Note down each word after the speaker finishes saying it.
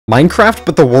Minecraft,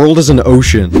 but the world is an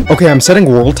ocean. Okay, I'm setting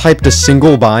world type to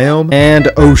single biome and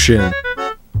ocean.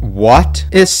 What?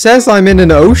 It says I'm in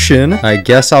an ocean. I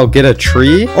guess I'll get a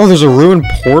tree. Oh, there's a ruined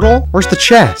portal? Where's the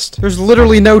chest? There's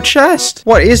literally no chest.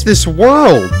 What is this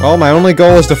world? Well, my only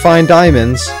goal is to find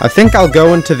diamonds. I think I'll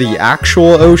go into the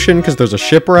actual ocean because there's a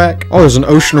shipwreck. Oh, there's an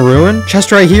ocean ruin.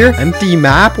 Chest right here. Empty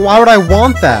map. Why would I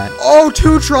want that? Oh,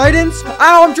 2 tridents.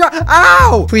 Ow, I'm dry.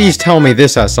 Ow! Please tell me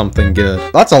this has something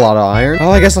good. That's a lot of iron.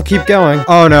 Oh, I guess I'll keep going.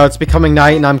 Oh no, it's becoming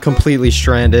night and I'm completely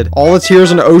stranded. All that's here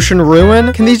is an ocean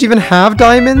ruin. Can these even have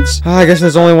diamonds? Oh, I guess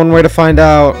there's only one way to find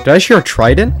out. Did I hear a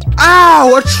trident?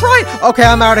 Ow! A trident! Okay,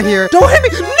 I'm out of here. Don't hit me!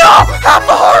 No! Half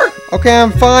a heart! Okay,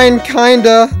 I'm fine,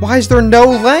 kinda. Why is there no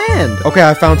land? Okay,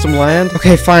 I found some land.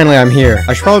 Okay, finally, I'm here.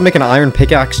 I should probably make an iron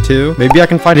pickaxe, too. Maybe I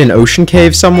can find an ocean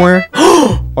cave somewhere.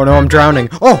 Oh no, I'm drowning.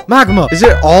 Oh, magma! Is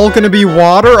it all gonna be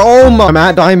water? Oh my... I'm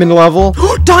at diamond level.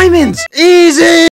 Diamonds! Easy!